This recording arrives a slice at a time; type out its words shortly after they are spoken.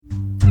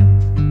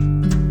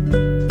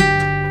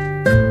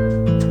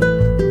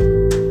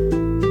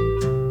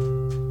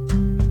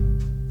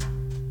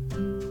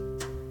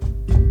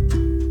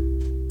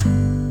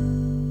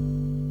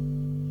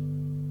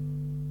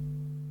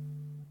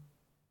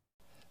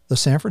the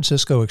San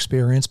Francisco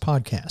Experience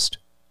podcast.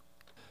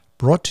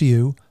 Brought to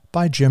you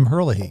by Jim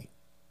Herlihy.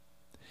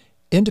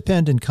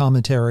 Independent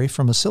commentary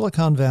from a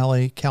Silicon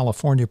Valley,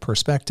 California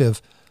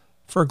perspective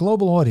for a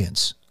global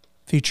audience,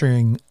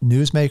 featuring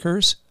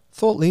newsmakers,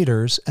 thought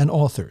leaders, and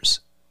authors.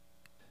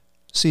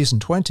 Season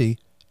 20,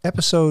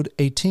 Episode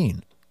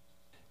 18.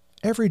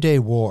 Everyday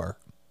War,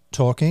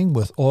 talking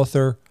with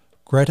author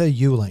Greta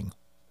Uehling.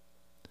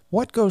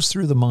 What goes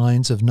through the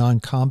minds of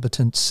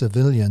non-combatant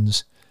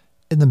civilians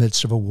in the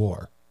midst of a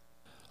war?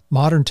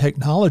 Modern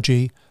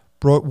technology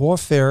brought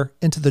warfare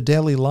into the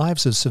daily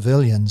lives of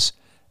civilians,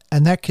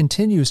 and that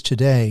continues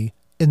today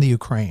in the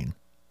Ukraine.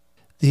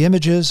 The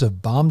images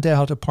of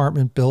bombed-out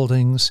apartment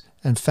buildings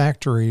and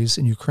factories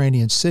in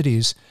Ukrainian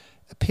cities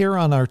appear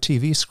on our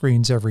TV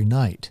screens every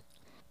night.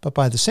 But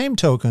by the same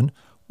token,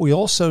 we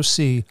also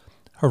see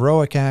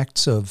heroic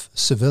acts of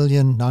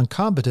civilian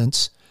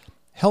non-combatants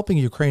helping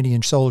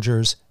Ukrainian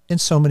soldiers in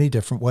so many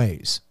different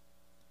ways.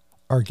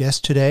 Our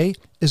guest today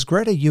is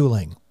Greta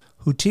Uehling,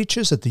 who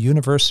teaches at the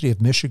University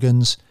of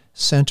Michigan's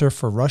Center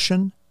for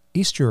Russian,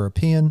 East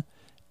European,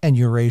 and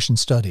Eurasian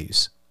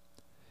Studies.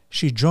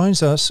 She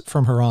joins us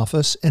from her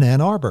office in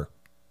Ann Arbor.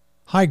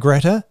 Hi,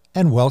 Greta,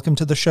 and welcome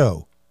to the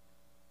show.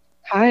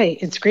 Hi,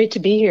 it's great to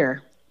be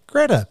here.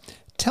 Greta,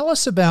 tell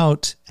us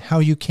about how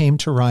you came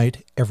to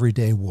write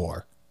Everyday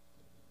War.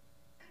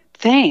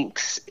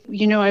 Thanks.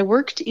 I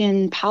worked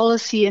in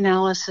policy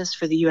analysis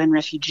for the UN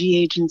Refugee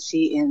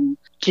Agency in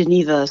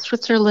Geneva,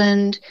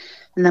 Switzerland,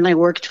 and then I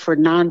worked for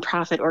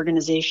nonprofit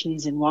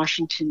organizations in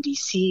Washington,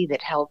 D.C.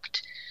 that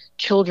helped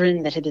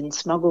children that had been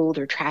smuggled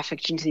or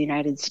trafficked into the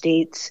United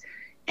States.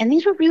 And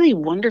these were really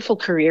wonderful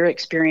career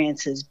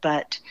experiences,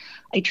 but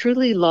I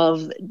truly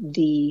love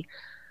the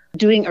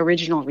doing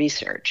original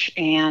research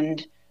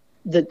and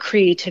the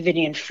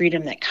creativity and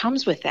freedom that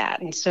comes with that.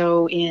 And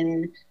so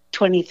in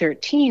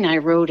 2013, I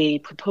wrote a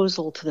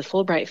proposal to the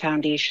Fulbright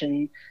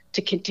Foundation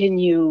to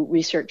continue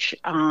research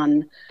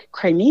on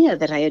Crimea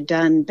that I had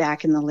done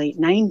back in the late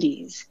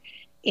 90s.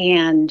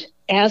 And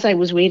as I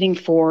was waiting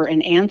for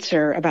an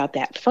answer about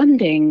that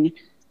funding,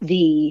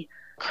 the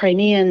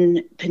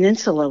Crimean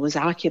Peninsula was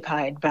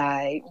occupied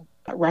by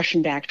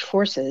Russian-backed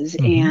forces,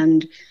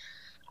 and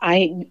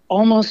I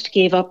almost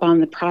gave up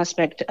on the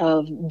prospect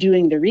of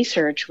doing the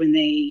research when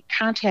they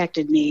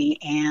contacted me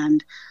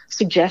and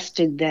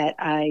suggested that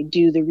I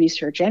do the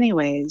research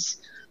anyways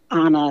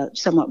on a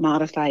somewhat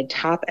modified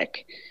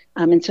topic.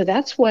 And so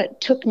that's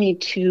what took me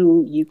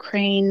to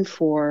Ukraine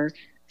for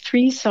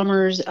 3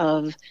 summers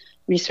of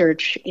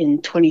research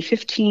in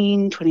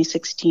 2015,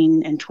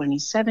 2016, and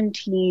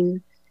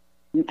 2017.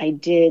 I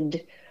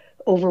did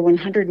over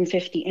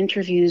 150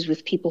 interviews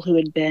with people who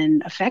had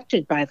been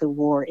affected by the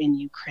war in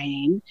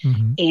Ukraine,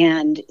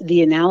 and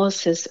the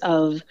analysis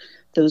of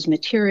those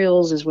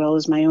materials as well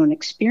as my own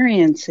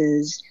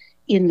experiences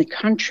in the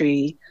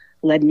country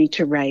led me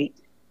to write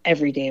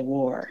Everyday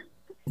War.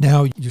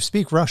 Now, you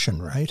speak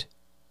Russian, right?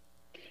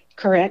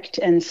 Correct,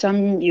 and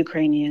some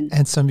Ukrainian.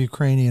 And some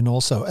Ukrainian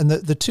also. And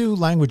the two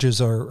languages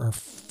are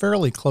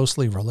fairly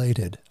closely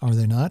related, are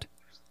they not?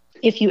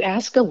 If you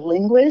ask a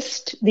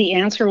linguist, the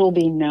answer will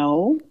be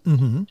no.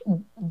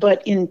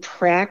 But in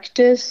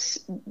practice,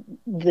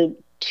 the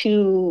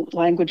two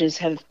languages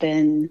have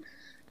been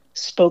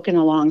spoken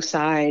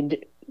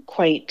alongside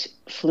quite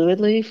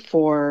fluidly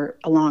for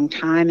a long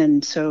time.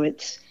 And so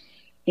it's,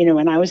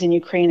 when I was in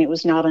Ukraine, it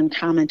was not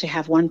uncommon to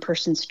have one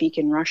person speak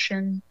in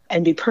Russian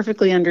and be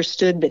perfectly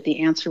understood, but the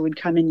answer would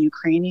come in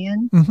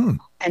Ukrainian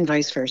and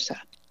vice versa.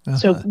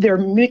 So they're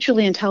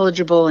mutually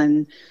intelligible,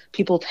 and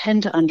people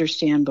tend to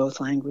understand both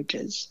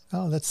languages.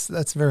 Oh,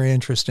 that's very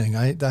interesting.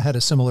 I had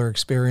a similar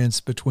experience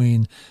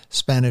between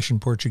Spanish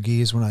and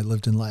Portuguese when I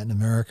lived in Latin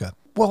America.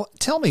 Well,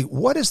 tell me,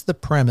 what is the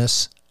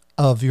premise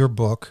of your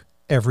book,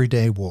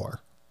 Everyday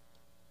War?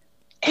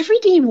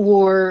 Everyday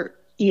War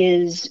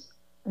is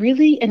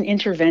really an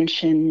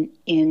intervention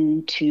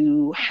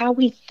into how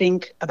we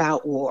think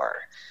about war.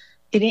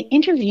 It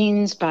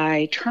intervenes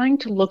by trying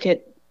to look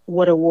at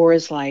what a war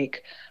is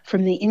like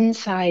from the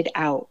inside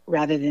out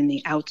rather than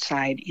the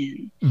outside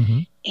in.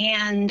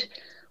 And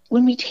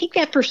when we take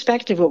that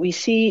perspective, what we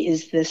see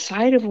is the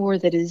side of war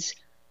that is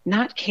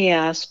not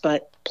chaos,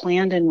 but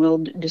planned and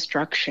willed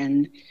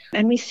destruction.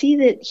 And we see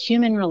that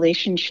human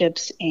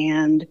relationships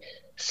and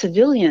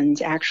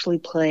civilians actually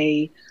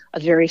play a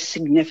very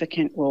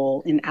significant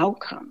role in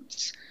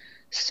outcomes.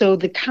 So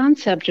the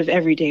concept of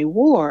everyday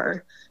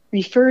war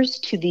refers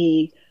to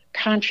the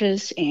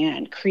conscious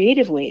and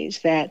creative ways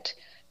that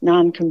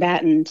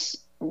non-combatants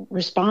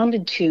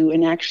responded to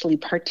and actually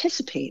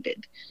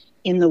participated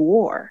in the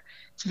war.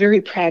 It's a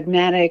very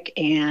pragmatic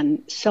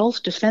and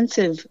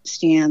self-defensive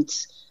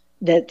stance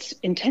that's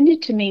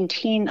intended to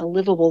maintain a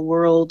livable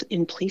world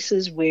in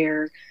places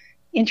where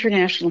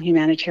international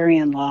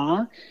humanitarian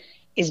law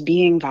is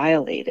being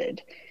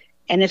violated.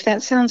 And if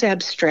that sounds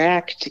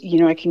abstract,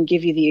 I can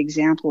give you the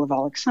example of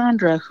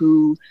Alexandra,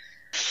 who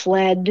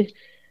fled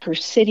her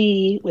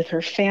city with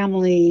her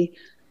family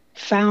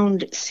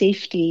found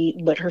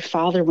safety, but her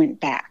father went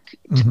back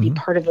to be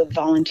part of a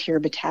volunteer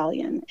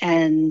battalion.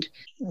 And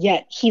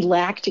yet he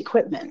lacked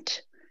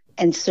equipment.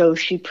 And so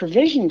she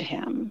provisioned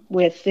him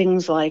with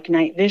things like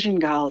night vision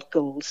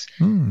goggles,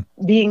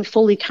 being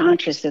fully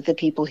conscious that the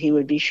people he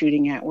would be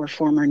shooting at were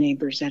former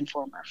neighbors and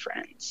former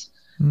friends.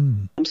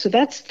 So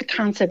that's the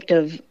concept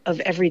of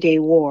everyday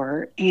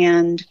war.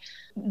 And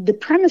the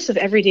premise of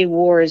everyday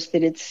war is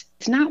that it's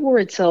not war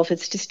itself,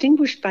 it's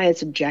distinguished by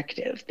its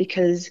objective,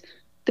 because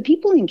the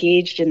people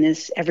engaged in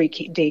this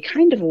everyday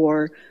kind of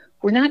war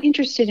were not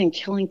interested in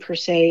killing per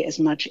se as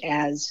much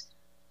as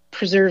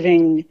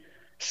preserving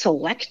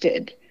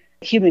selected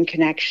human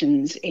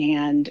connections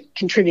and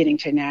contributing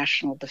to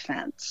national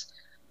defense.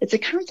 It's a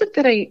concept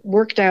that I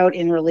worked out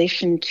in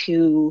relation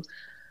to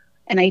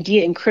an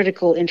idea in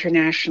critical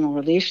international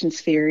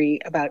relations theory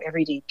about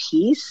everyday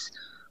peace,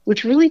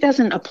 which really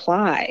doesn't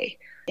apply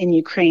in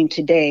Ukraine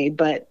today,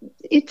 but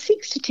it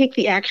seeks to take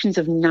the actions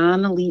of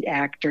non-elite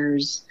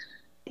actors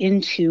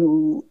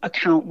into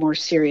account more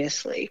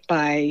seriously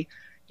by,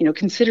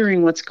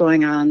 considering what's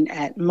going on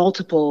at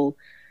multiple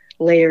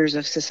layers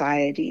of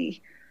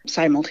society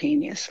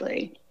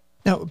simultaneously.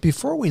 Now,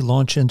 before we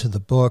launch into the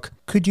book,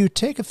 could you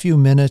take a few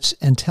minutes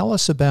and tell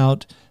us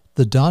about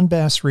the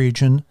Donbass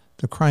region,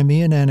 the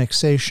Crimean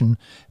annexation,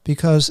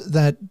 because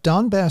that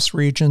Donbass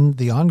region,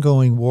 the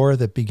ongoing war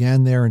that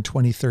began there in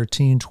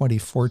 2013,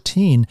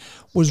 2014,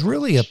 was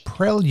really a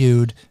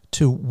prelude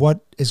to what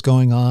is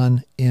going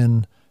on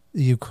in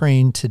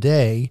Ukraine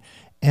today.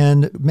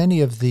 And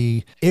many of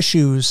the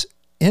issues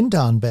in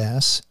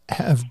Donbass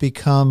have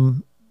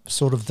become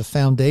sort of the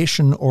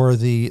foundation or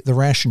the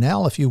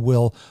rationale, if you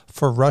will,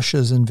 for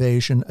Russia's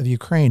invasion of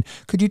Ukraine.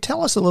 Could you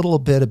tell us a little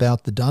bit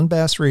about the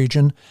Donbass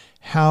region,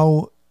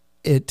 how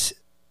it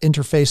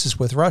interfaces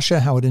with Russia,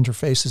 how it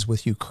interfaces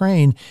with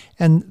Ukraine?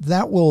 And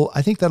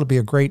I think that'll be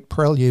a great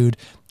prelude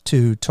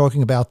to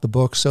talking about the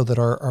book so that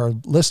our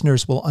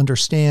listeners will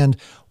understand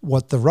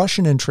what the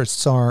Russian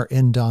interests are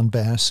in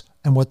Donbass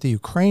and what the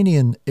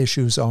Ukrainian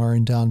issues are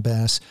in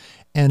Donbass,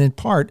 and in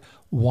part,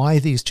 why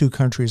these two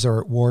countries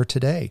are at war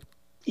today.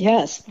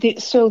 Yes.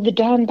 So the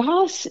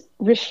Donbass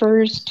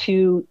refers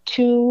to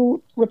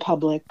two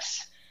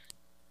republics,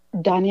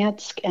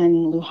 Donetsk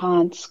and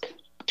Luhansk,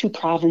 two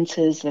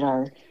provinces that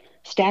are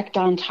stacked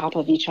on top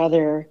of each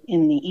other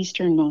in the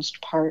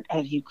easternmost part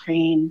of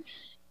Ukraine.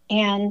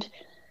 And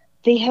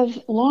they have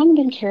long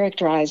been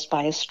characterized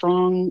by a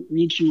strong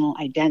regional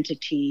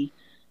identity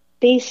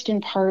based in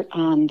part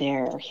on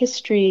their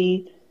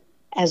history,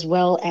 as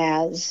well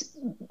as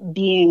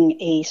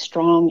being a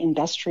strong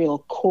industrial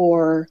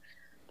core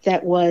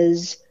that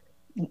was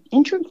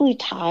integrally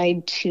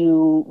tied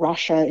to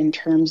Russia in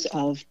terms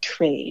of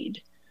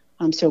trade.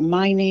 So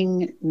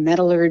mining,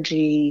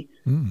 metallurgy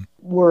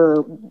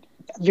were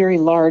very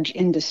large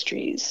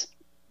industries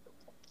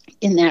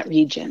in that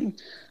region.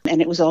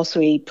 And it was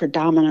also a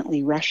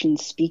predominantly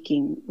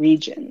Russian-speaking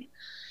region.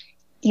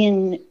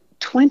 In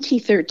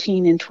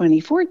 2013 and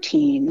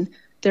 2014,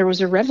 there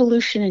was a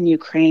revolution in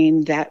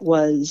Ukraine that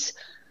was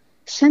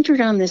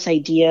centered on this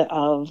idea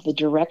of the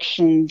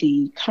direction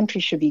the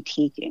country should be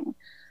taking.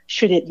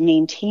 Should it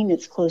maintain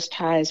its close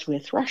ties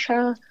with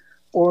Russia,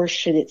 or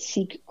should it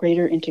seek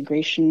greater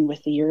integration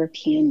with the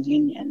European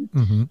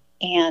Union?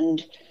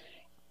 And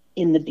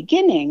in the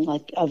beginning,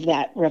 of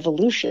that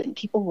revolution,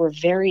 people were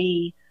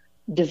very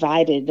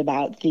divided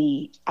about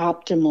the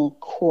optimal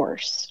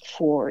course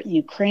for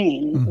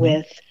Ukraine,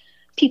 with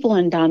people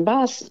in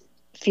Donbass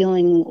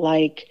feeling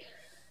like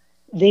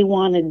they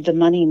wanted the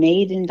money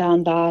made in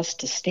Donbass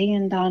to stay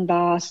in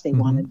Donbass. They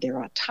wanted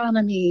their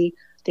autonomy.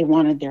 They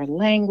wanted their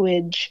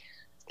language.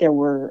 There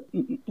were,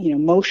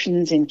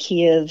 motions in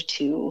Kiev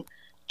to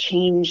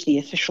change the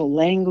official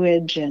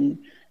language, and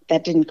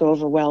that didn't go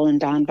over well in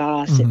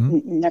Donbass. It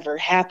never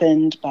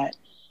happened, but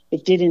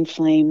it did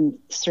inflame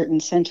certain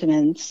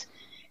sentiments.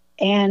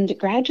 And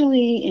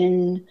gradually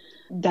in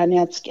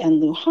Donetsk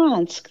and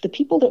Luhansk, the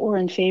people that were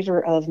in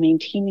favor of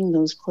maintaining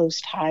those close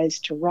ties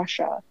to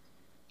Russia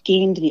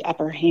gained the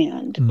upper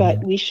hand.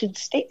 But we should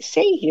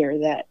say here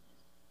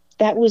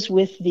that was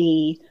with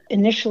the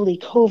initially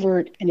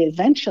covert and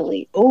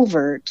eventually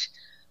overt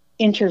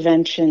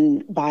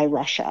intervention by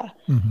Russia.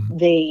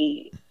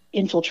 They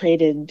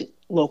infiltrated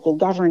local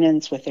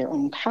governance with their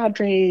own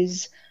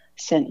cadres,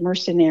 sent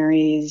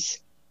mercenaries,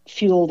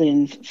 fueled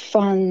in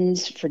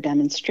funds for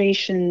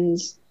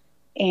demonstrations,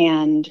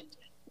 and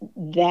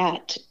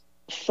that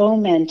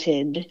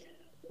fomented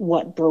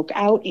what broke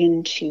out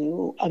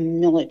into a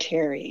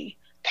military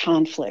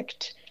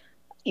conflict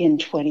in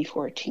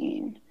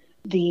 2014.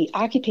 The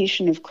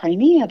occupation of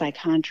Crimea, by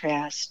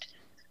contrast,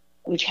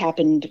 which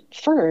happened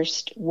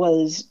first,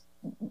 was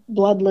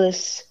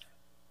bloodless,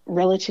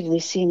 relatively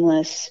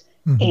seamless,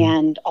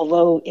 and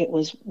although it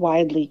was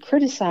widely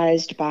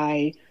criticized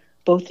by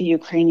both the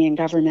Ukrainian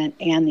government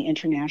and the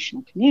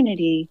international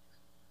community,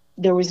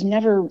 there was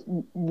never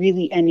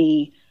really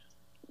any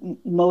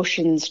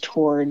motions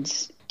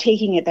towards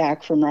taking it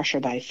back from Russia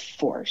by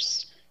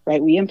force,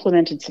 right? We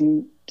implemented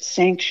some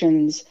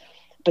sanctions,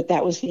 but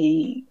that was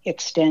the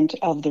extent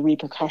of the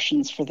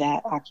repercussions for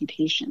that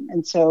occupation.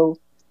 And so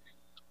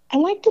I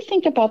like to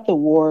think about the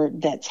war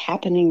that's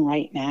happening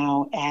right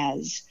now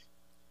as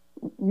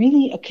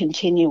really a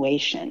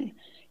continuation.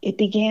 It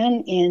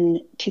began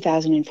in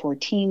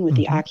 2014 with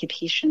the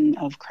occupation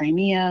of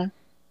Crimea.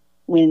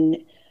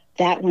 When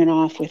that went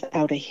off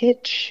without a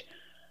hitch,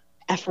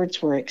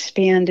 efforts were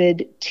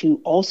expanded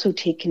to also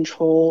take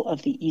control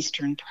of the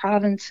eastern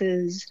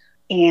provinces.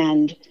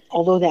 And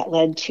although that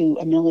led to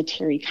a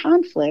military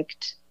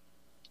conflict,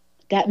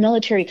 that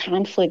military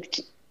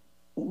conflict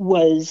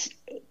was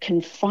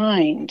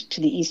confined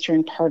to the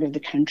eastern part of the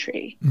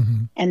country.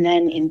 And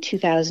then in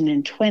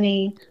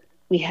 2020,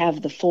 we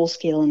have the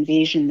full-scale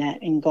invasion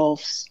that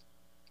engulfs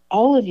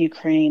all of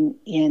Ukraine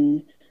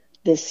in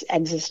this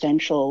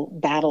existential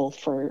battle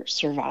for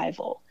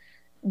survival,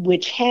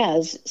 which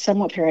has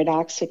somewhat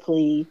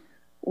paradoxically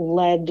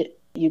led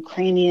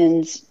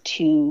Ukrainians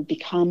to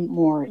become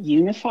more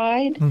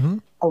unified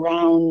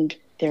around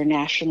their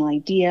national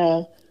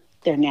idea,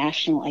 their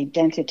national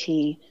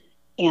identity,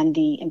 and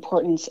the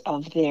importance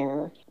of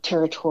their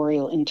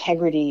territorial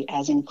integrity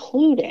as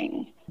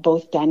including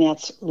both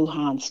Donetsk,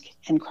 Luhansk,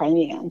 and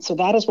Crimea. And so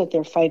that is what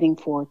they're fighting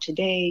for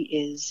today,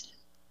 is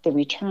the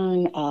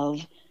return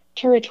of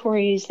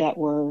territories that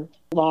were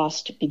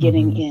lost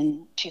beginning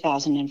in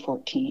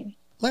 2014.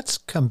 Let's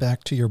come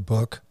back to your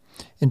book.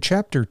 In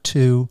Chapter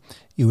 2,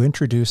 you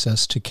introduce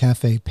us to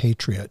Café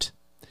Patriot.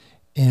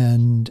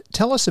 And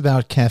tell us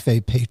about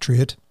Café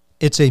Patriot.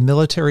 It's a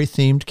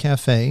military-themed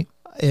cafe.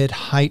 It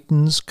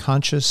heightens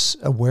conscious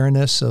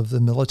awareness of the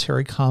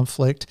military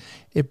conflict.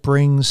 It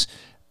brings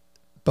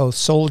both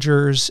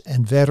soldiers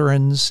and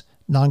veterans,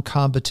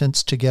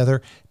 non-combatants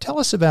together. Tell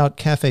us about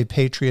Café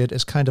Patriot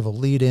as kind of a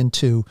lead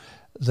into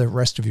the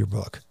rest of your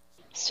book.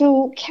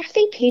 So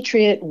Café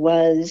Patriot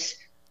was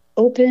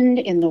opened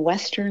in the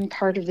western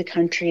part of the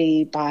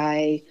country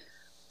by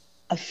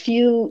a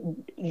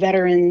few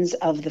veterans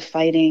of the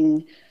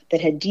fighting that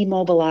had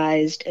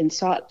demobilized and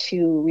sought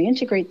to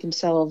reintegrate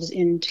themselves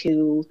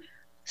into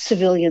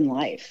civilian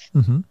life.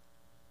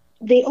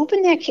 They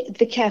opened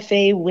the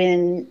cafe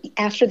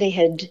after they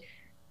had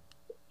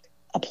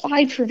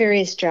applied for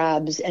various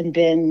jobs and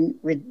been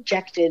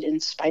rejected in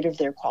spite of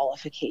their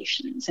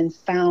qualifications, and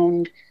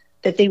found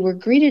that they were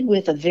greeted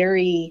with a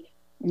very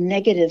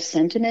negative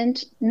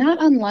sentiment,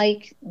 not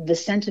unlike the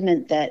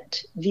sentiment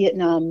that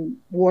Vietnam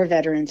War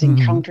veterans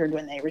encountered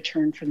when they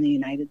returned from the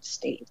United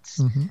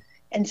States.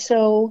 And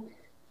so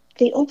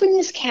they opened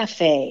this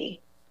cafe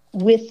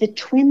with the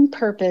twin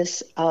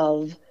purpose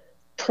of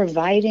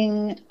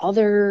providing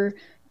other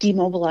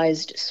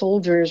demobilized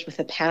soldiers with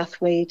a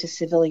pathway to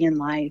civilian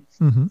life,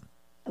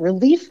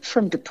 relief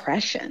from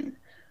depression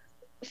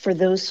for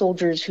those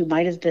soldiers who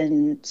might have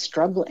been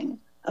struggling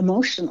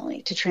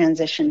emotionally to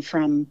transition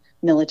from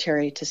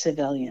military to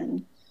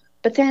civilian.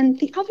 But then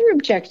the other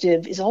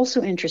objective is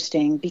also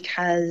interesting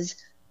because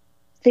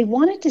they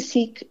wanted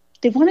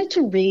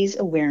to raise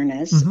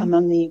awareness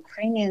among the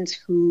Ukrainians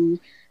who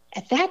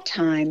at that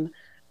time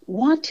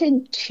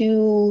wanted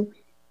to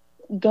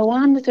go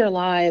on with their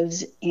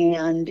lives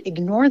and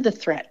ignore the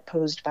threat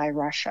posed by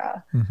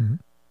Russia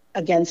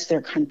against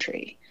their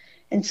country.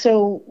 And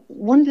so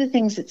one of the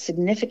things that's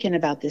significant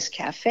about this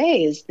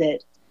cafe is that,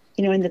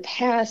 you know, in the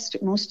past,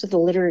 most of the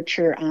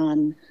literature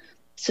on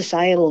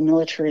societal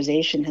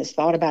militarization has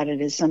thought about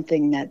it as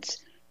something that's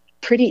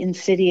pretty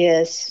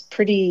insidious,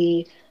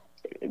 pretty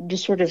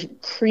just sort of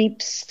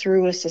creeps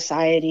through a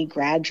society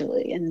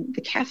gradually. And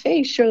the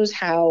cafe shows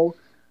how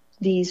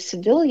these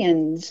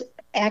civilians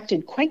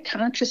acted quite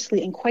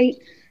consciously and quite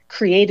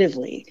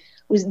creatively.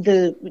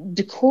 The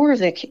decor of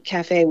the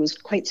cafe was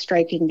quite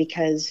striking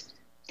because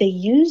they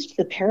used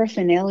the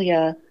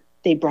paraphernalia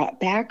they brought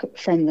back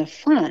from the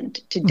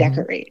front to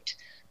decorate.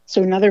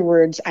 So in other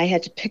words, I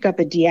had to pick up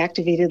a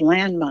deactivated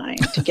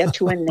landmine to get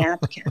to a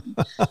napkin.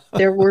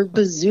 There were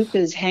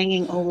bazookas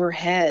hanging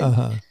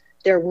overhead.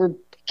 There were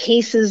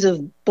cases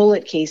of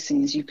bullet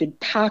casings you could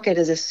pocket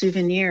as a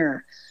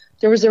souvenir.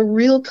 There was a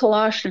real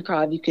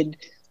Kalashnikov you could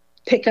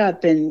pick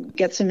up and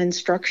get some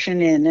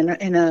instruction in,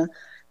 and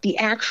the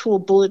actual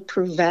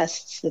bulletproof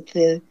vests that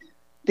the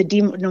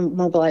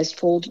demobilized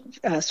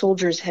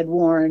soldiers had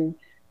worn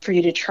for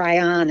you to try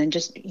on and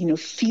just, you know,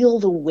 feel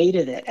the weight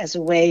of it as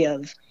a way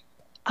of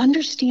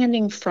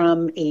understanding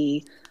from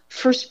a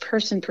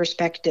first-person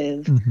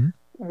perspective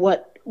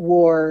what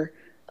war,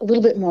 a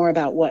little bit more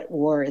about what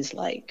war is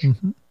like.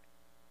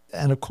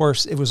 And of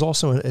course, it was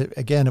also,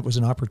 again, it was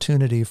an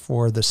opportunity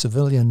for the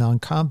civilian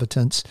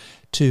non-combatants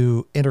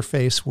to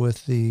interface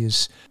with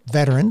these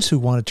veterans who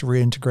wanted to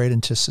reintegrate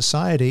into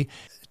society.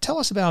 Tell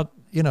us about,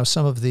 you know,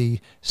 some of the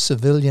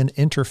civilian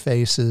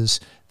interfaces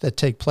that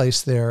take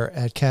place there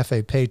at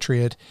Café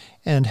Patriot,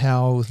 and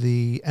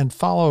and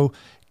follow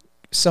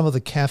some of the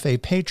cafe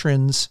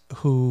patrons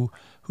who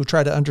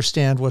try to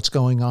understand what's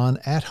going on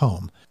at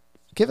home.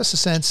 Give us a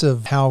sense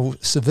of how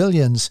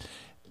civilians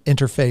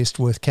interfaced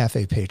with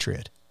Café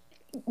Patriot.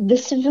 The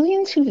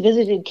civilians who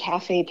visited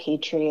Café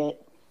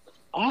Patriot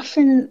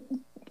often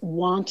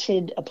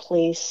wanted a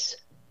place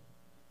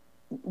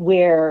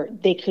where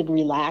they could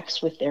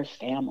relax with their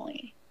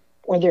family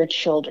or their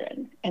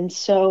children. And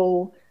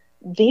so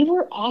they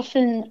were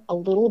often a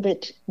little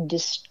bit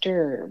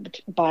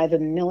disturbed by the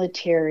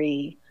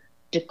military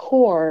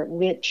decor,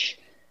 which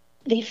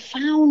they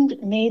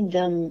found made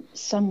them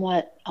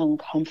somewhat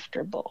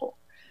uncomfortable.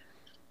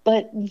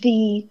 But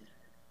the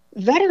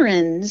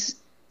veterans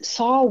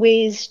saw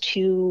ways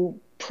to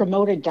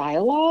promote a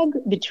dialogue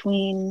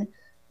between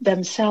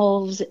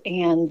themselves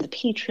and the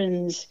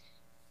patrons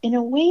in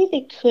a way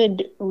that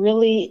could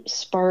really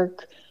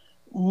spark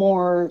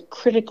more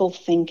critical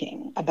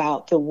thinking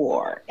about the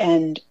war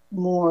and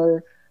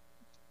more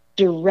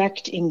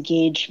direct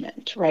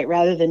engagement, right?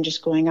 Rather than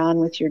just going on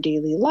with your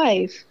daily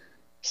life,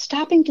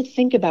 stopping to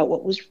think about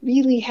what was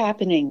really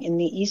happening in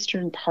the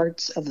eastern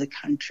parts of the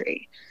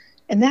country.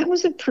 And that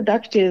was a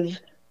productive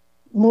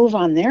move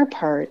on their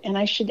part. And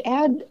I should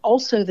add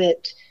also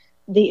that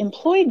they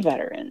employed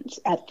veterans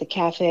at the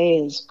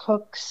cafes,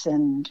 cooks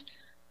and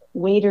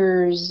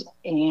waiters.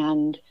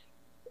 And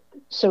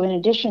so in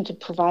addition to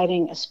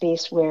providing a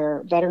space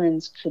where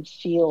veterans could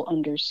feel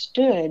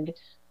understood,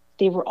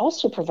 they were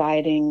also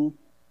providing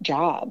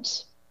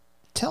jobs.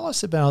 Tell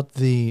us about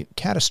the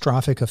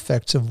catastrophic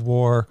effects of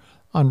war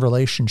on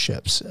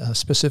relationships,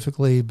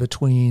 specifically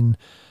between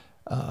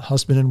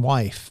husband and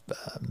wife,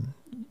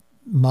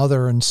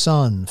 mother and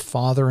son,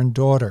 father and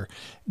daughter.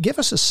 Give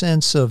us a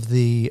sense of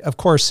of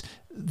course,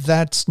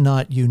 that's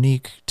not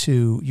unique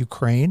to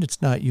Ukraine.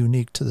 It's not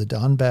unique to the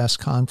Donbass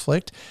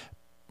conflict.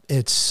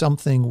 It's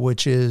something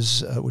which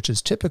is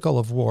typical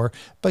of war.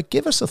 But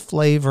give us a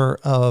flavor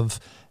of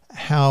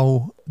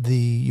how the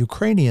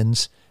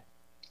Ukrainians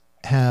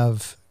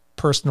have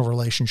personal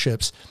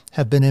relationships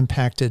have been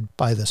impacted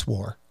by this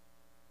war.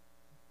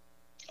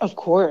 Of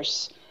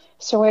course.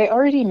 So I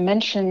already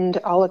mentioned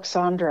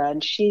Alexandra,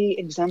 and she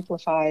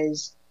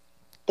exemplifies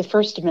the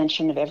first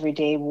dimension of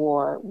everyday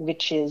war,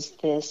 which is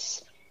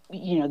this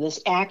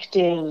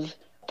active,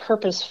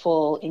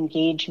 purposeful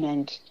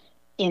engagement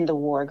in the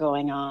war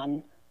going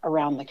on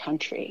around the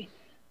country.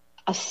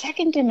 A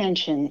second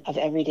dimension of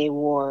everyday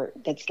war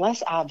that's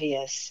less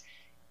obvious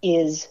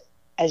is,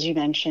 as you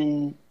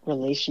mentioned,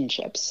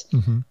 relationships.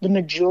 Mm-hmm. The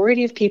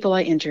majority of people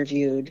I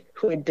interviewed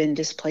who had been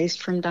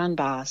displaced from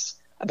Donbass,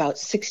 about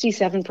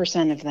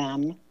 67% of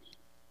them,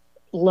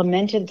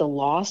 lamented the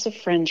loss of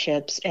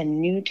friendships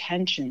and new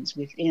tensions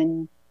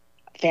within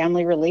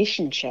family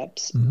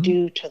relationships mm-hmm.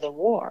 due to the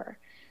war.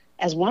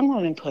 As one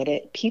woman put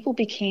it, people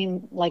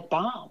became like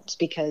bombs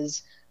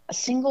because a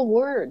single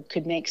word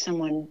could make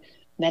someone,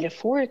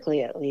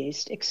 metaphorically at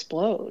least,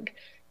 explode.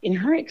 In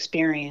her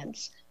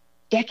experience,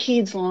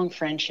 decades-long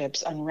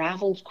friendships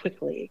unraveled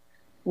quickly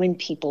when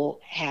people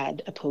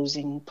had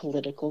opposing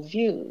political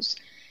views.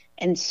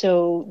 And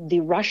so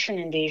the Russian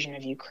invasion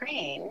of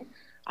Ukraine,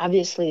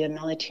 obviously a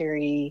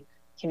military,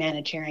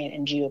 humanitarian,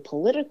 and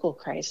geopolitical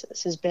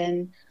crisis, has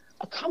been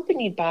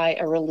accompanied by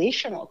a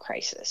relational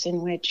crisis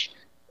in which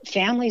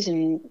families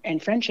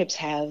and friendships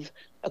have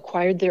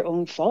acquired their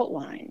own fault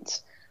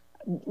lines.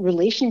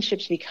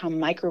 Relationships become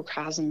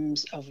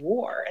microcosms of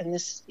war, and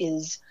this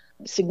is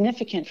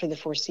significant for the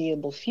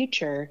foreseeable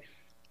future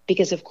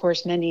because, of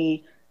course,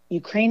 many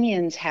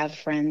Ukrainians have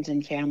friends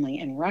and family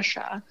in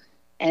Russia,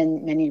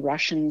 and many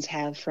Russians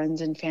have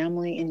friends and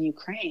family in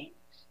Ukraine.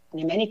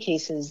 And in many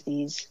cases,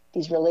 these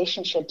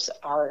relationships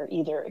are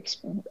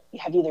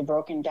have either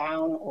broken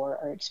down or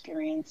are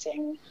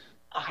experiencing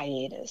a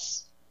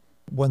hiatus.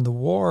 When the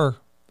war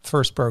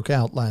first broke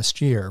out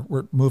last year,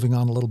 we're moving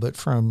on a little bit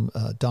from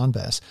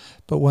Donbass,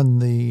 but when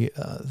the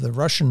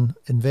Russian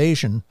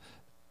invasion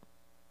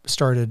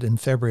started in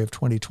February of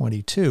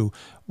 2022,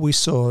 we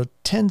saw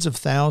tens of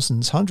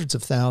thousands, hundreds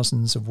of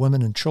thousands of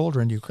women and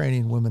children,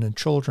 Ukrainian women and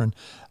children,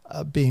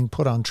 being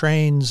put on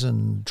trains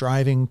and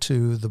driving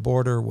to the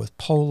border with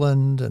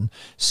Poland and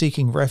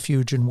seeking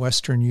refuge in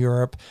Western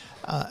Europe,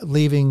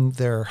 leaving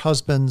their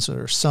husbands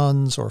or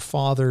sons or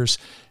fathers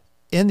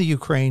in the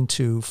Ukraine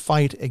to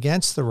fight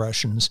against the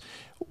Russians.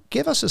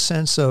 Give us a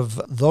sense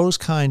of those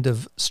kind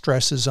of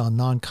stresses on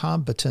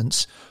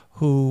non-combatants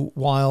who,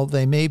 while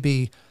they may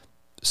be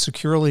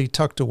securely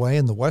tucked away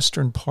in the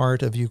western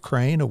part of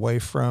Ukraine, away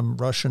from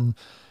Russian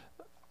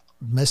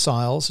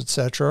missiles,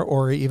 etc.,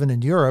 or even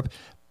in Europe,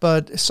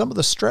 but some of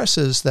the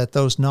stresses that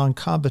those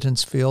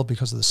non-combatants feel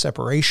because of the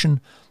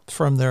separation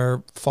from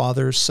their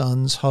fathers,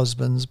 sons,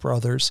 husbands,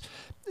 brothers.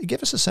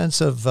 Give us a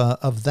sense of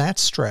that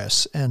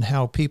stress and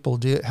how people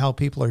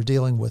are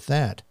dealing with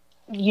that.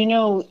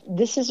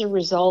 This is a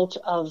result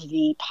of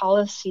the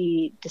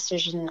policy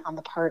decision on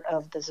the part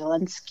of the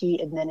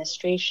Zelensky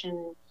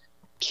administration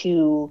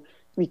to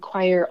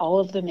require all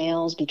of the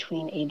males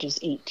between ages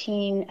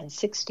 18 and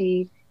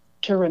 60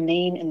 to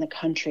remain in the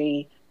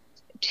country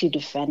to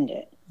defend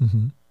it.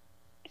 Mm-hmm.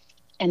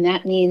 And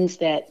that means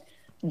that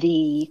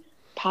the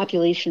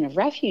population of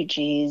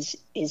refugees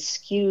is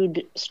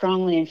skewed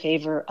strongly in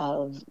favor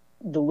of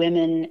the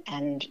women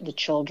and the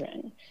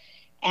children.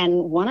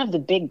 And one of the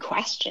big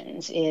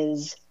questions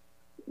is,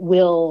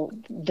 will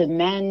the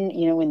men,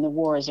 when the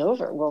war is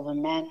over, will the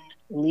men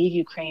leave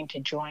Ukraine to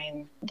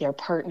join their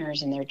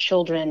partners and their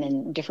children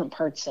in different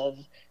parts of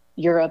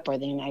Europe or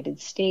the United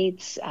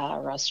States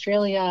or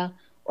Australia,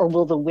 or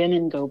will the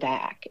women go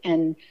back?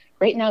 And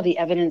right now, the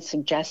evidence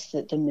suggests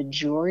that the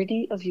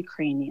majority of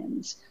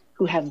Ukrainians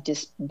who have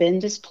been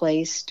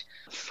displaced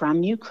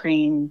from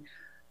Ukraine,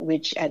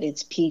 which at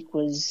its peak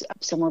was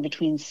somewhere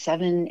between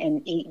 7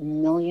 and 8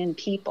 million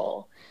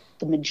people,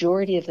 the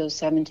majority of those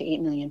 7 to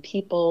 8 million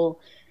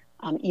people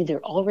either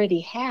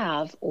already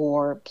have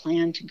or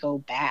plan to go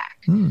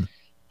back.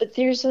 But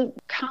there's a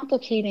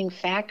complicating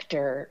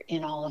factor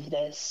in all of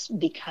this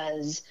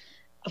because,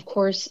 of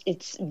course,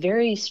 it's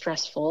very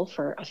stressful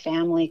for a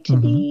family to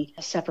be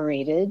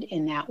separated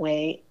in that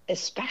way,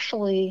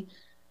 especially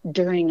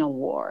during a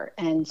war.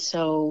 And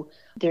so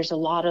there's a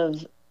lot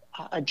of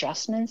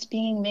adjustments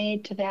being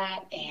made to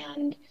that.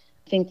 And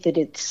I think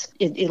that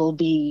it'll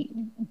be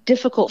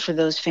difficult for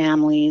those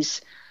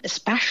families,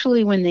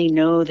 especially when they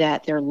know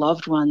that their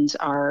loved ones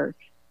are,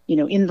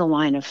 in the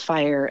line of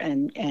fire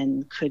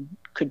and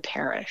could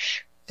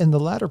perish. In the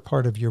latter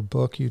part of your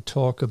book, you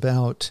talk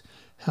about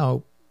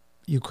how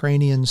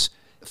Ukrainians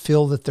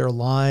feel that their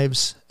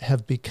lives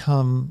have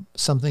become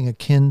something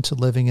akin to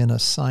living in a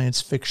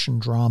science fiction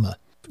drama.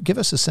 Give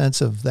us a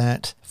sense of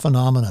that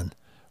phenomenon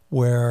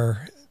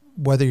where,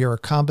 whether you're a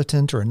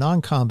combatant or a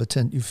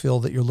non-combatant, you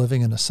feel that you're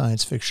living in a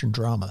science fiction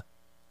drama.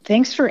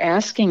 Thanks for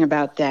asking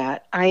about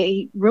that.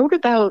 I wrote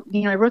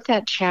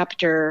that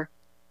chapter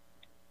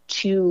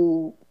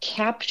to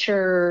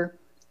capture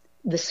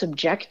the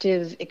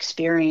subjective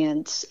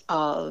experience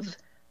of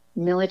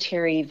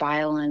military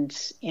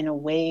violence in a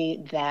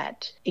way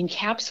that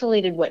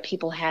encapsulated what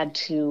people had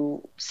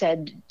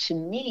said to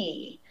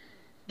me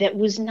that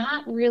was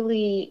not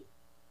really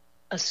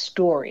a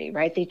story,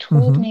 right? They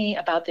told me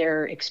about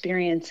their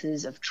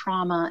experiences of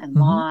trauma and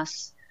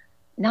loss,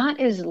 not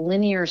as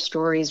linear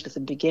stories with a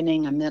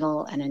beginning, a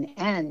middle, and an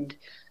end,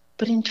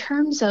 but in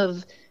terms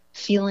of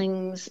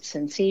feelings,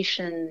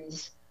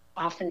 sensations,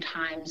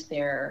 oftentimes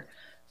their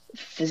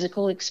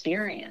physical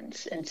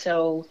experience. And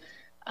so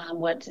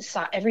what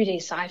everyday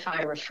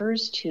sci-fi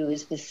refers to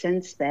is the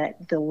sense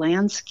that the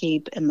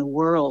landscape and the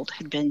world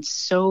had been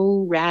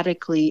so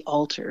radically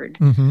altered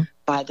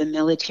by the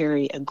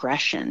military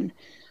aggression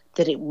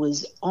that it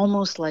was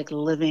almost like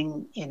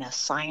living in a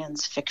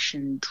science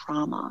fiction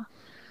drama,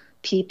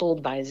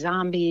 peopled by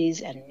zombies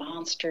and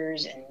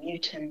monsters and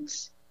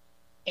mutants.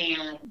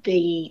 And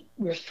they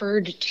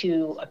referred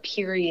to a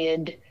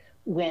period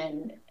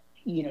when,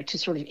 to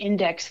sort of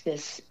index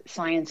this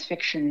science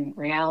fiction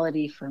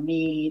reality for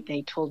me,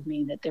 they told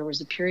me that there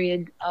was a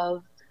period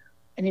of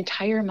an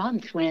entire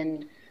month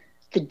when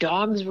the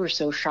dogs were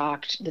so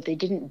shocked that they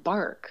didn't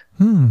bark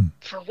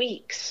for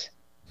weeks.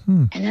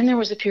 And then there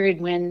was a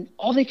period when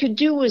all they could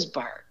do was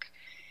bark.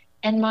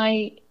 And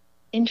my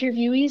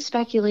interviewees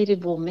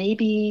speculated, well,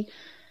 maybe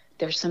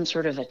there's some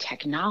sort of a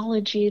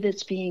technology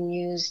that's being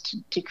used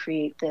to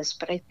create this.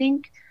 But I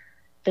think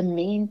the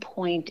main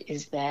point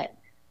is that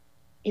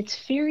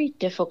it's very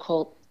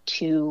difficult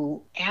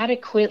to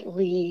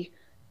adequately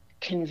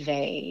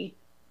convey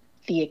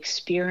the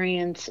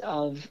experience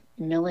of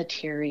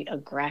military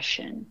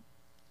aggression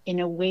in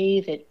a way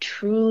that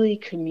truly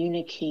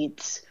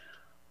communicates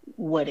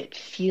what it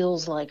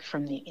feels like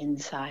from the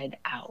inside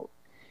out.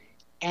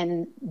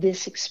 And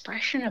this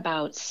expression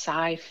about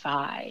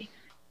sci-fi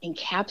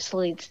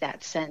encapsulates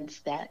that sense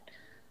that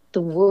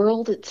the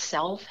world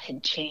itself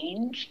had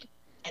changed,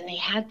 and they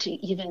had to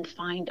even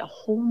find a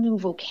whole new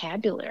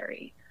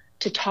vocabulary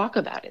to talk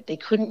about it. They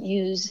couldn't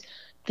use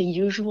the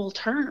usual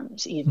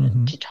terms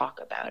even to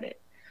talk about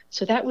it.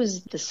 So that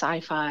was the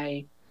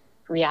sci-fi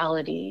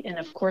reality. And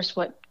of course,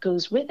 what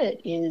goes with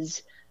it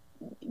is,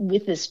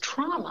 with this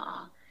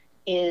trauma,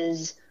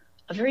 is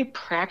a very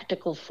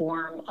practical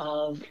form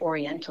of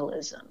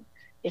Orientalism.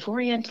 If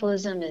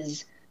Orientalism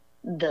is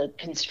the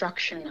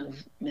construction of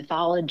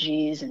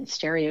mythologies and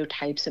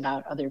stereotypes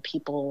about other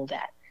people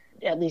that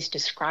at least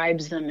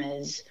describes them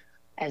as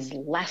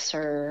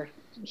lesser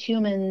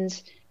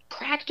humans,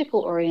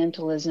 practical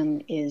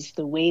Orientalism is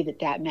the way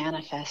that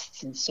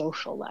manifests in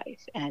social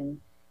life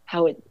and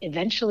how it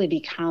eventually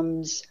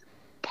becomes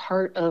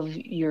part of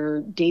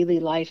your daily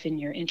life and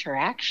your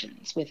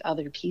interactions with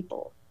other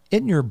people.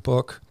 In your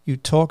book, you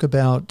talk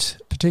about,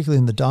 particularly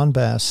in the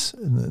Donbass,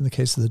 in the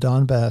case of the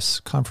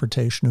Donbass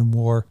confrontation and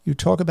war, you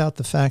talk about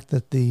the fact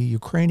that the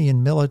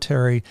Ukrainian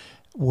military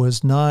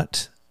was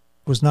not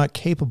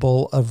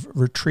capable of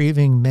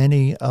retrieving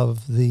many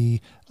of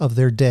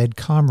their dead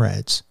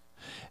comrades,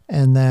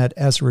 and that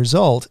as a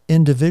result,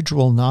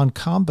 individual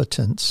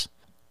non-combatants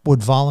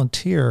would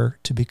volunteer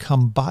to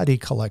become body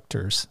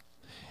collectors.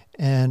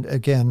 And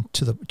again,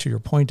 to your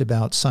point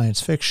about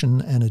science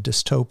fiction and a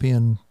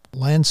dystopian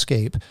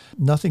landscape,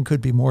 nothing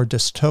could be more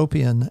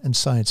dystopian and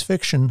science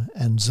fiction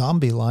and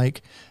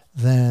zombie-like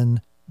than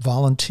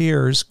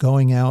volunteers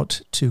going out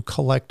to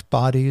collect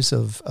bodies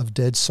of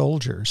dead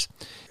soldiers.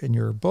 In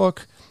your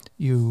book,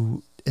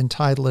 you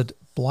entitled it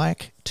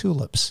Black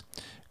Tulips.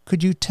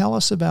 Could you tell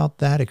us about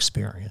that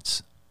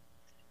experience?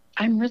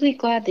 I'm really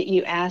glad that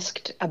you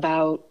asked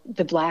about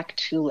the black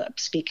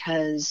tulips,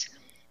 because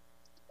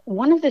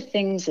one of the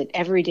things that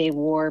everyday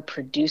war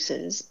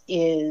produces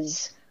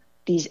is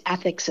these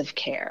ethics of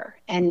care.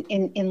 And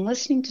in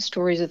listening to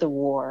stories of the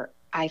war,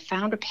 I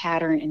found a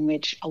pattern in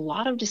which a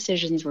lot of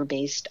decisions were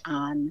based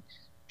on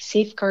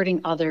safeguarding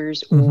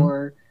others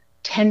or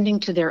tending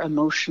to their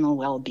emotional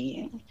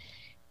well-being.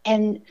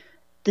 And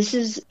this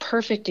is a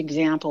perfect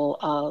example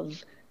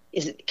of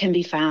can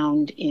be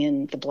found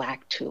in the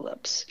black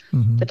tulips.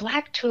 The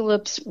black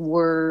tulips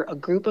were a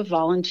group of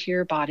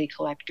volunteer body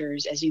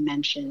collectors, as you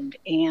mentioned,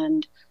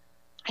 and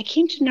I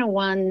came to know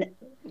one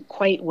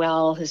quite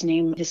well. His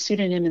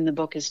pseudonym in the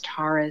book is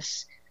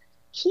Taurus.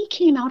 He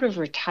came out of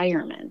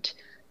retirement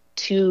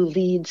to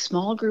lead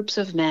small groups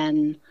of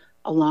men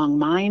along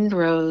mined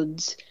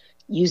roads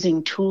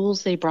using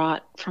tools they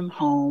brought from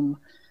home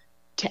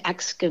to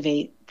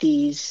excavate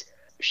these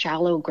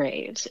shallow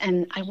graves.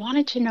 And I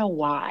wanted to know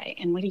why.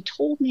 And what he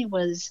told me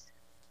was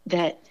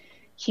that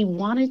he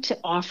wanted to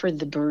offer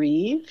the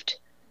bereaved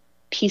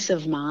peace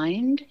of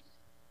mind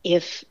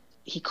if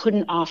he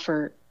couldn't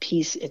offer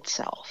peace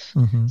itself.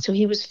 So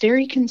he was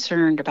very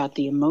concerned about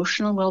the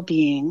emotional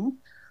well-being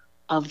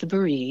of the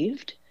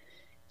bereaved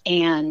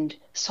and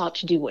sought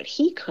to do what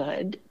he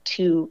could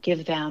to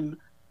give them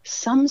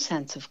some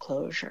sense of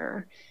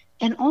closure.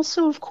 And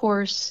also, of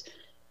course,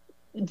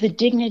 the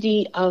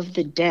dignity of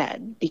the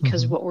dead,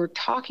 because what we're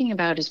talking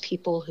about is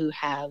people who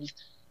have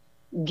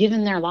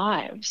given their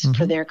lives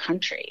for their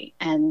country.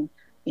 And,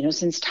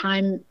 since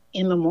time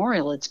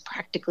immemorial, it's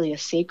practically a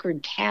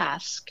sacred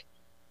task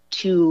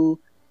to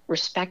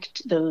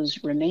respect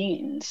those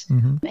remains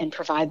and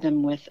provide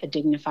them with a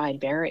dignified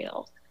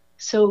burial.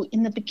 So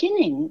in the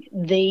beginning,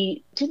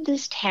 they did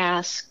this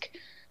task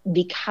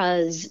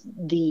because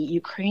the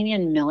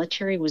Ukrainian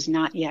military was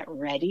not yet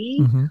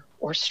ready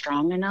or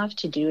strong enough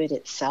to do it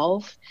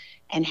itself,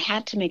 and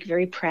had to make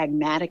very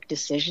pragmatic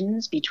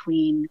decisions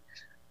between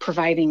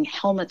providing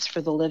helmets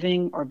for the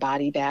living or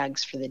body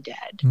bags for the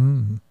dead.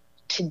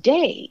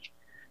 Today,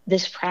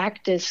 this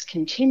practice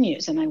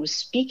continues, and I was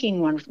speaking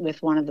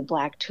with one of the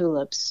black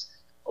tulips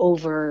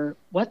over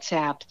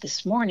WhatsApp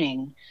this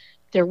morning.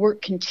 Their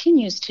work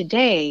continues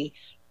today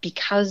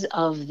because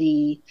of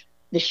the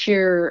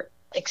sheer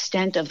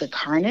extent of the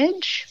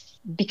carnage,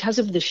 and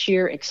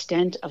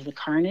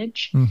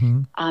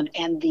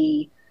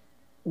the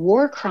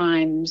war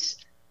crimes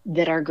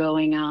that are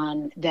going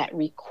on that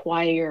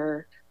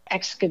require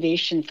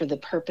excavation for the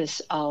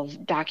purpose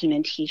of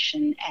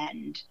documentation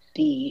and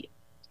the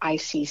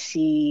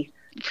ICC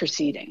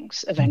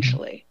proceedings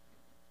eventually.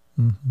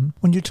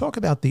 When you talk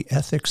about the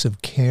ethics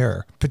of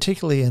care,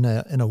 particularly in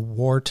a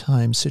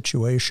wartime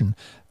situation,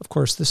 of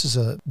course, this is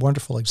a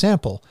wonderful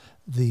example,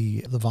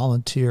 the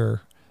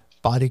volunteer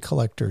body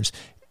collectors.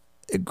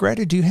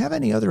 Greta, do you have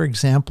any other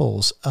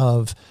examples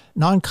of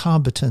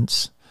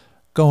non-combatants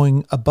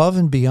going above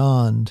and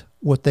beyond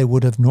what they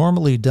would have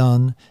normally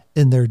done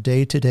in their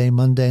day-to-day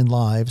mundane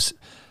lives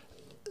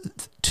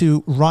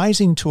to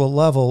rising to a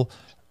level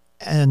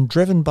and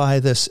driven by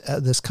this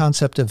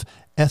concept of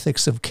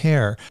ethics of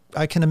care?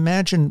 I can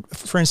imagine,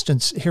 for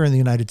instance, here in the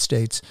United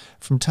States,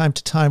 from time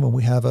to time when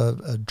we have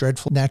a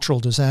dreadful natural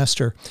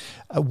disaster,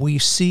 we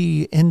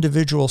see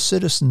individual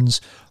citizens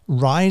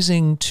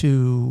rising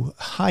to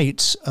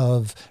heights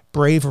of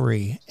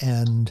bravery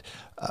and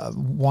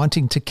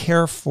wanting to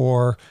care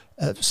for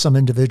some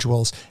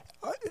individuals.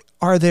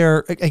 Are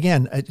there,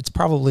 again, it's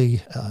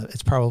probably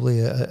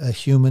a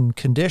human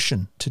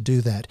condition to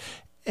do that.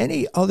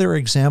 Any other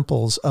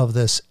examples of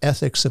this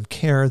ethics of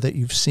care that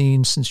you've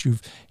seen since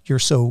you're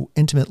so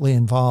intimately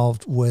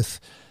involved with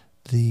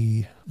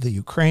the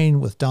Ukraine,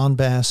 with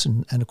Donbass,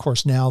 and of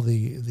course now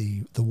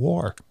the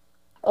war?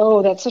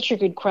 Oh, that's such a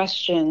good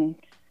question,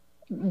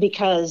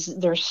 because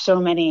there's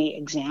so many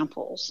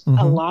examples.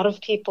 A lot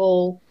of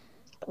people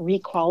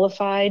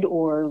requalified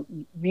or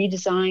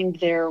redesigned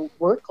their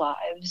work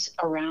lives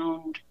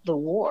around the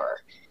war.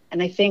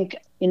 And I think,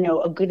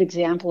 a good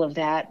example of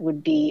that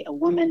would be a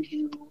woman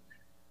who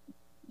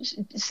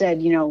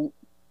said,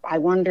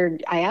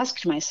 I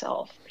asked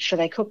myself, should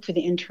I cook for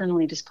the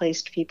internally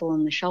displaced people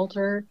in the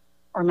shelter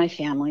or my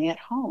family at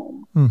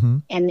home?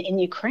 And in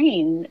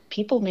Ukraine,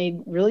 people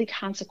made really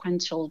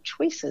consequential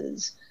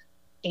choices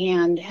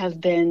and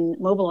have been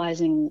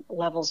mobilizing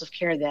levels of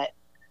care that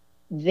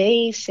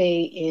they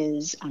say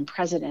is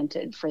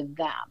unprecedented for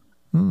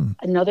them.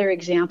 Another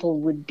example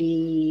would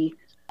be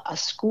a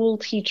school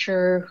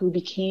teacher who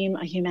became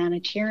a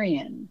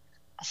humanitarian,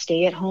 a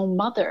stay-at-home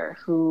mother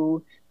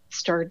who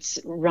starts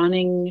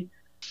running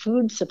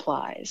food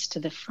supplies to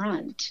the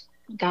front.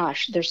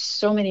 Gosh, there's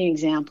so many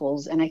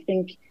examples. And I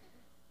think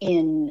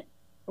in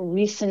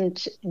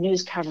recent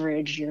news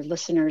coverage, your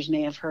listeners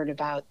may have heard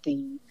about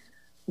the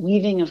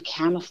weaving of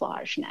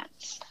camouflage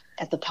nets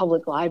at the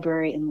public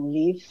library in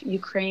Lviv,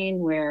 Ukraine,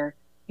 where,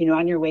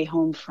 on your way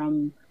home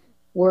from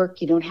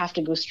work, you don't have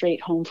to go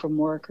straight home from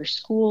work or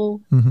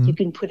school. You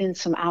can put in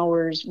some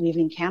hours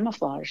weaving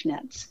camouflage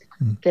nets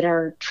that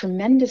are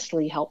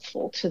tremendously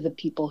helpful to the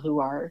people who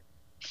are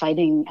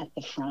fighting at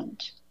the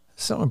front.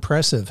 So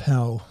impressive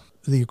how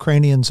the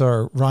Ukrainians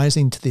are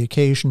rising to the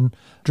occasion,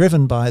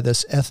 driven by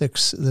this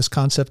ethics, this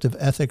concept of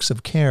ethics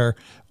of care,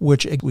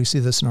 which we see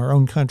this in our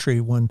own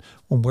country when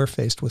we're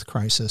faced with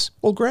crisis.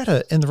 Well,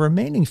 Greta, in the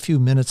remaining few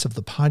minutes of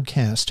the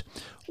podcast,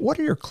 what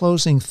are your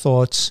closing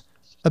thoughts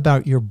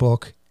about your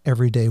book,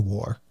 Everyday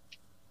War?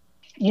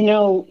 You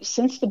know,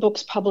 since the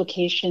book's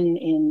publication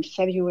in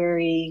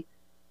February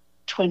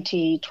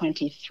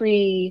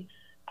 2023,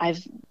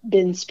 I've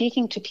been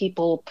speaking to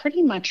people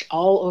pretty much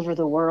all over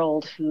the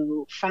world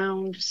who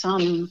found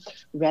some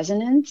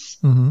resonance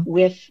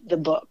with the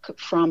book,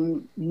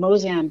 from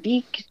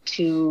Mozambique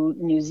to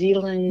New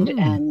Zealand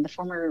and the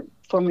former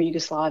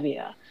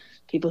Yugoslavia,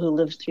 people who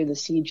lived through the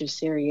siege of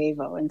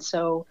Sarajevo. And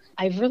so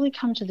I've really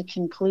come to the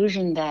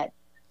conclusion that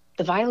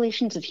the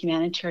violations of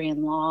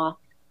humanitarian law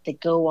that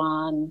go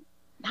on,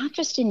 not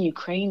just in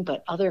Ukraine,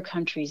 but other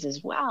countries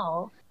as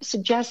well,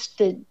 suggest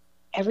that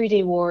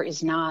everyday war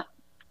is not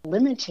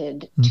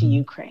limited to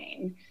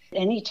Ukraine.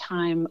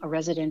 Anytime a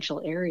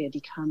residential area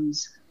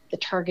becomes the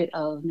target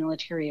of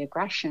military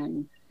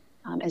aggression,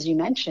 as you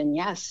mentioned,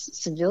 yes,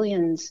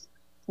 civilians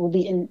will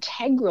be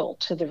integral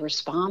to the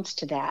response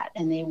to that,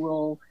 and they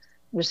will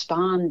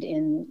respond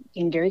in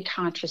very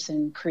conscious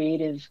and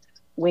creative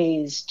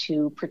ways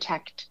to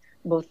protect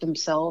both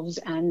themselves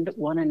and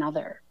one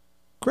another.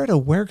 Greta,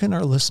 where can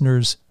our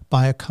listeners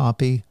buy a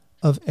copy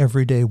of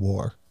Everyday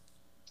War?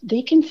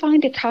 They can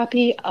find a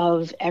copy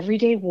of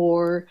Everyday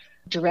War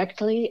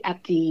directly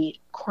at the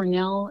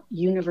Cornell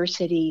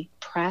University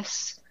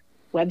Press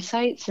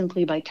website,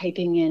 simply by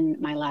typing in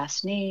my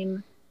last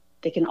name.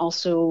 They can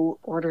also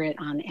order it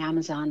on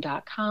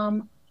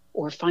Amazon.com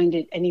or find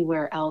it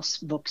anywhere else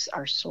books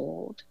are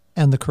sold.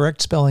 And the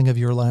correct spelling of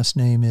your last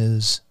name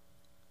is?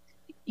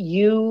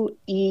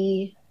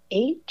 Uehling.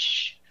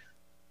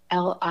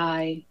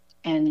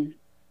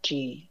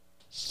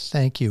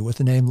 Thank you. With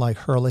a name like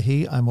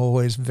Herlihy, I'm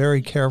always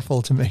very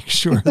careful to make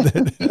sure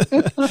that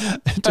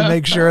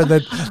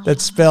that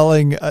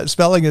spelling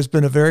has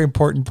been a very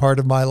important part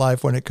of my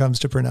life when it comes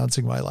to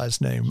pronouncing my last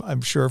name.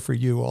 I'm sure for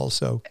you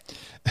also.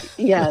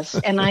 Yes,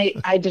 and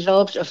I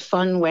developed a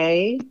fun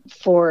way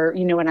for,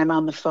 when I'm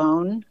on the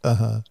phone.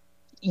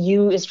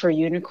 U is for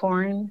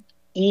unicorn,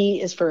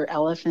 E is for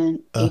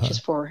elephant, H is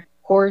for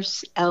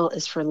horse, L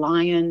is for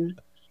lion,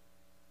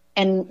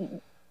 and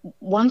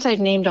once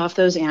I've named off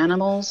those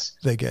animals,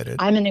 they get it.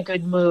 I'm in a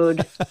good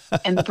mood,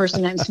 and the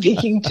person I'm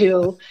speaking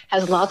to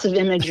has lots of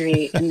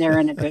imagery, and they're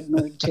in a good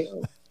mood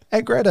too.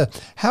 Hey, Greta,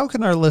 how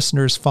can our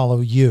listeners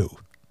follow you?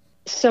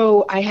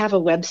 So I have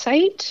a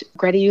website,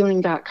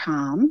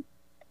 GretaUehling.com.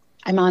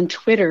 I'm on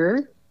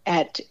Twitter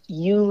at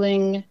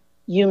Uehling,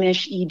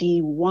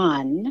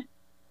 Ed1,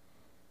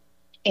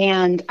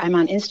 and I'm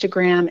on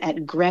Instagram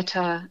at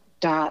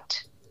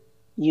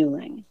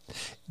Greta.Uehling.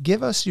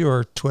 Give us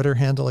your Twitter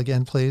handle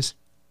again, please.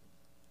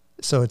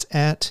 So it's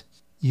at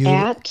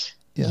Uehling,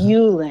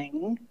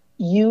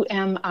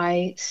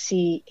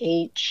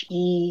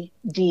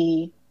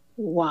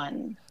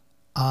 UMICHED1.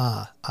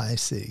 Ah, I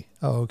see.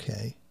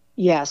 Okay.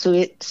 Yeah, so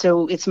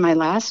it's my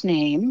last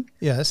name.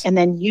 Yes. And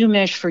then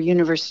UMich for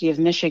University of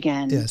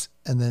Michigan. Yes.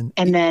 And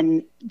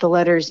then the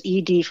letters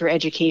ED for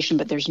education,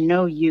 but there's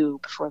no U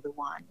before the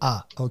one.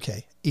 Ah,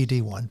 okay.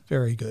 ED1.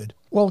 Very good.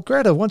 Well,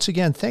 Greta, once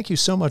again, thank you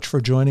so much for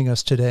joining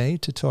us today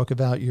to talk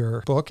about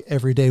your book,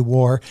 Everyday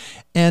War.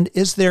 And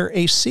is there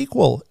a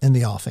sequel in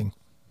the offing?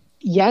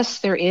 Yes,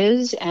 there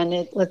is.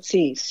 And let's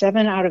see,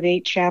 7 out of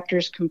 8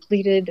 chapters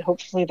completed.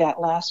 Hopefully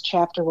that last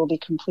chapter will be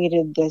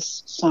completed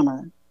this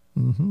summer.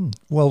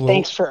 Well,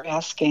 thanks for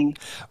asking.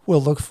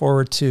 We'll look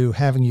forward to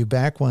having you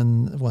back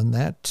when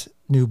that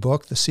new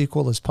book, the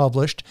sequel, is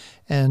published,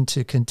 and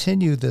to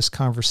continue this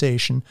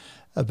conversation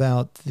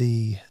about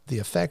the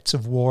effects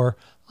of war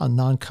on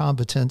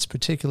non-combatants,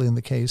 particularly in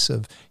the case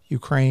of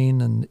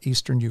Ukraine and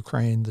eastern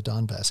Ukraine, the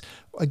Donbass.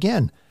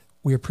 Again,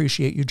 we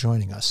appreciate you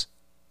joining us.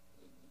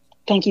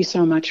 Thank you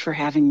so much for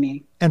having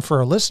me. And for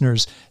our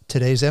listeners,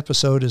 today's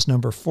episode is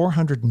number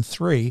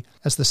 403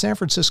 as the San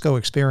Francisco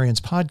Experience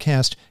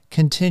podcast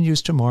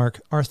continues to mark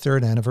our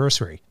 3rd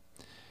anniversary.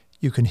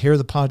 You can hear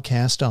the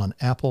podcast on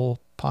Apple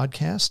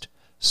Podcast,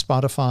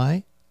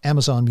 Spotify,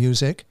 Amazon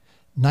Music,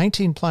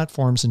 19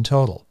 platforms in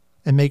total.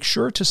 And make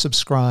sure to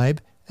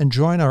subscribe and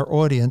join our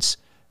audience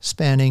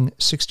spanning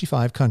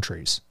 65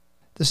 countries.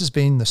 This has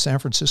been the San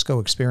Francisco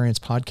Experience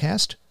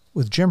podcast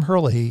with Jim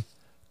Herlihy,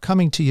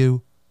 coming to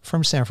you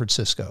from San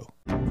Francisco.